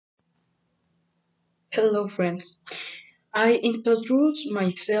Hello, friends. I introduce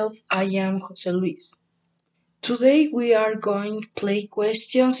myself. I am Jose Luis. Today we are going to play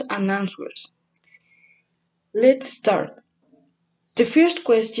questions and answers. Let's start. The first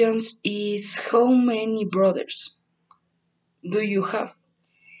question is how many brothers do you have?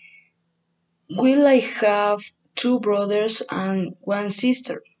 Will I have two brothers and one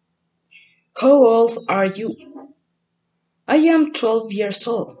sister? How old are you? I am 12 years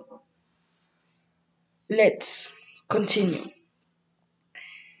old. Let's continue.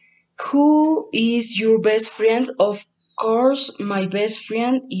 Who is your best friend? Of course, my best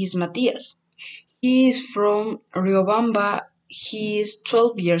friend is Matias. He is from Riobamba. He is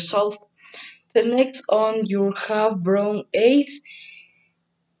 12 years old. The next on you have brown eyes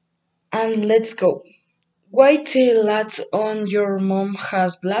and let's go. White lads on your mom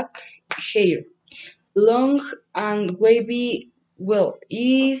has black hair, long and wavy. Well,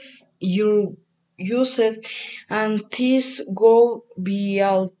 if you use it and this will be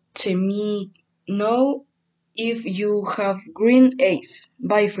all to me know if you have green eyes.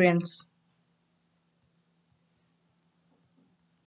 Bye friends.